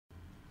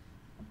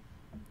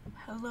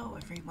Hello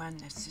everyone,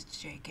 this is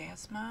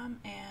jGazMom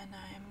and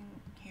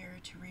I'm here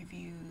to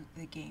review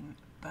the game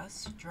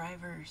Bus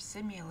Driver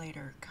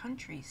Simulator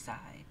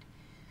Countryside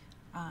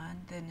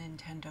on the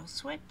Nintendo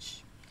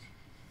Switch.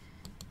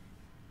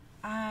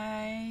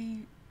 I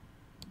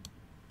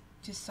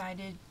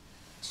decided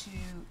to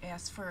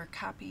ask for a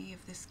copy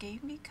of this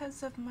game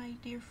because of my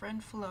dear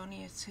friend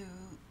Felonious, who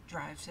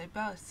drives a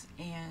bus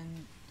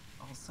and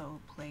also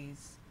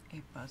plays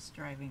a bus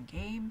driving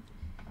game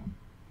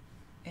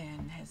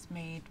and has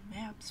made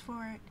maps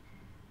for it,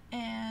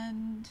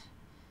 and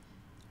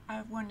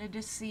I wanted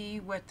to see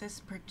what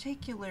this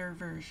particular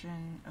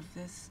version of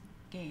this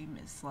game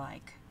is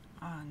like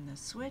on the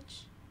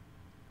Switch.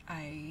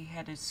 I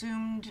had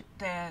assumed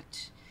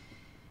that,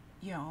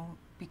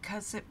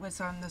 because it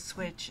was on the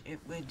Switch,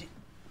 it would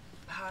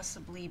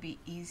possibly be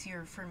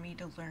easier for me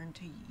to learn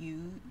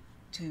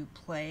to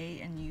play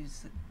and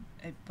use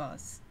a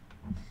bus.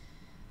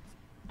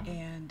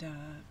 And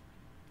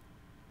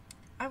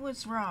I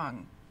was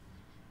wrong.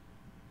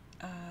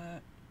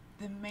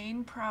 The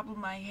main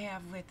problem I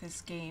have with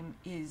this game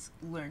is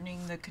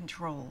learning the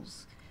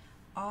controls.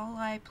 All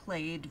I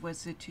played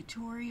was a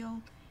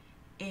tutorial,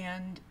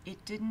 and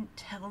it didn't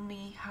tell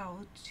me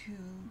how to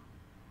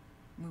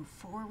move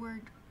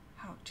forward,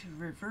 how to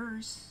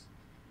reverse,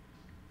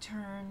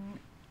 turn,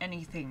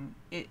 anything.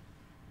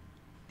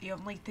 The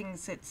only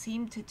things that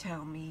seemed to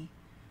tell me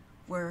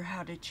were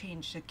how to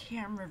change the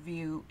camera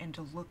view and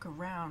to look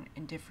around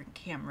in different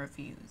camera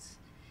views,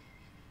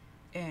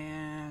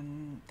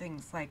 and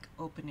things like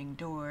opening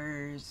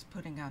doors,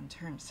 putting on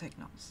turn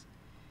signals.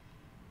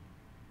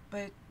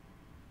 But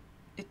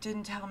it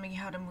didn't tell me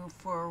how to move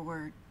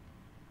forward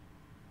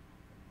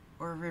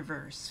or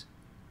reverse.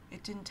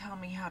 It didn't tell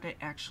me how to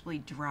actually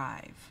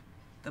drive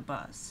the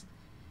bus.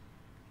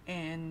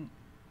 And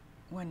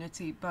when it's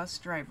a bus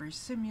driver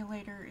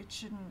simulator, it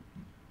shouldn't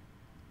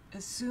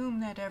assume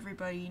that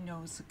everybody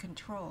knows the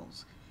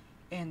controls,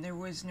 and there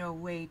was no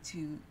way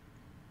to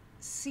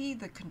see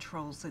the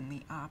controls in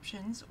the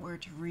options or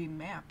to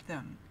remap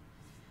them.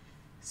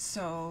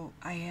 So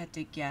I had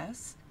to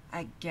guess.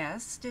 I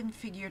guessed and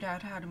figured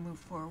out how to move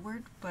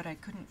forward, but I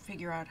couldn't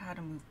figure out how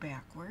to move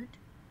backward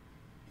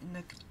in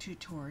the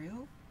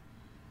tutorial.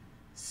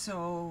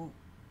 So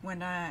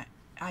when I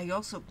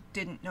also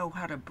didn't know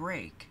how to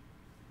brake.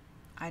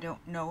 I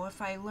don't know if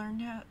I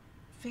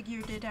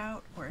figured it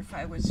out, or if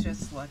I was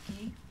just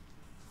lucky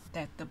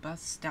that the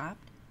bus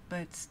stopped,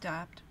 but it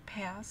stopped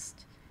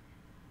past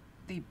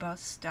the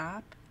bus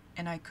stop,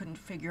 and I couldn't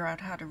figure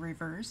out how to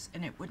reverse,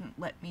 and it wouldn't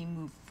let me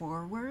move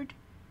forward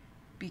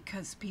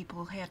because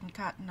people hadn't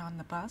gotten on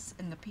the bus,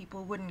 and the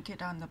people wouldn't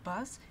get on the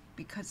bus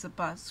because the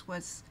bus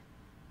was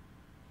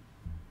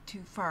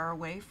too far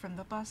away from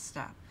the bus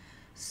stop.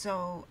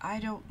 So I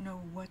don't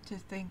know what to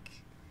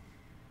think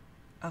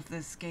of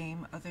this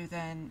game other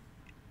than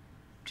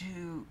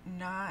to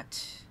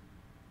not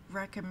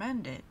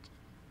recommend it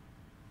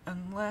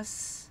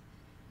unless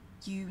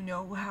you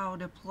know how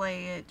to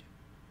play it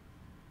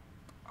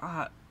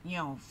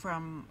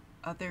from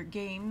other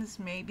games.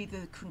 Maybe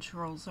the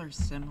controls are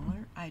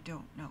similar. I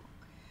don't know.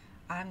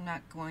 I'm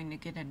not going to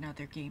get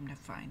another game to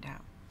find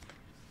out.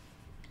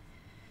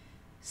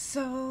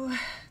 So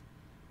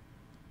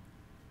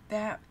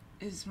that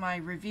is my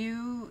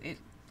review.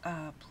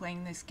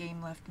 Playing this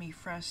game left me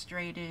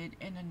frustrated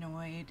and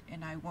annoyed,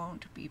 and I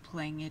won't be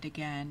playing it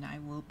again. I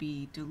will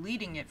be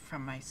deleting it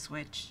from my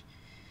Switch.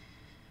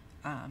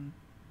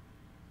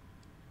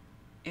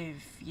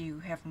 If you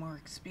have more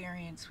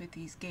experience with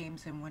these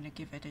games and want to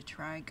give it a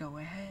try, go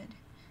ahead.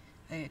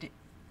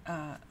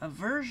 A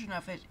version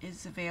of it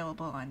is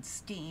available on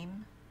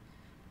Steam.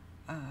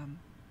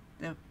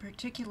 The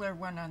particular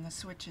one on the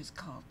Switch is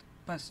called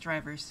Bus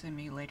Driver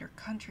Simulator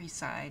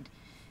Countryside,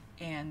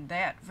 and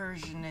that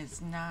version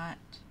is not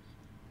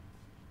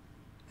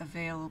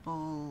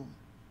available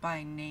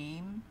by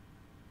name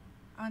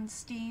on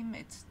Steam.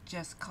 It's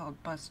just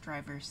called Bus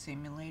Driver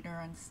Simulator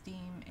on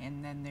Steam,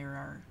 and then there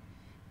are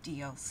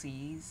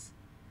DLCs,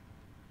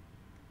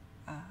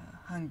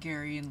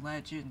 Hungarian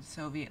Legend,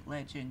 Soviet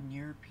Legend,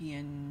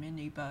 European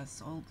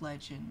Minibus, Old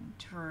Legend,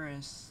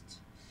 Tourist,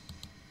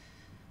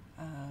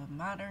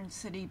 Modern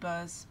City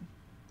Bus,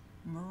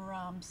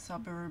 Murom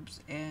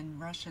Suburbs,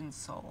 and Russian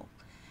Soul.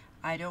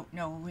 I don't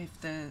know if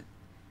the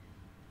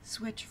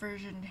Switch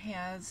version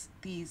has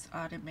these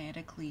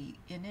automatically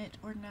in it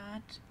or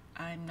not.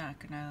 I'm not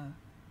gonna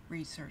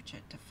research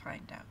it to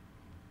find out.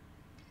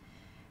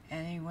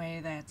 Anyway,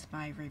 that's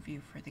my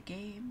review for the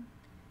game.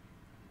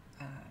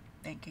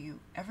 Thank you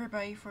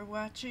everybody for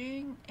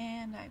watching,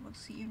 and I will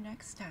see you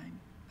next time.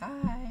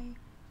 Bye!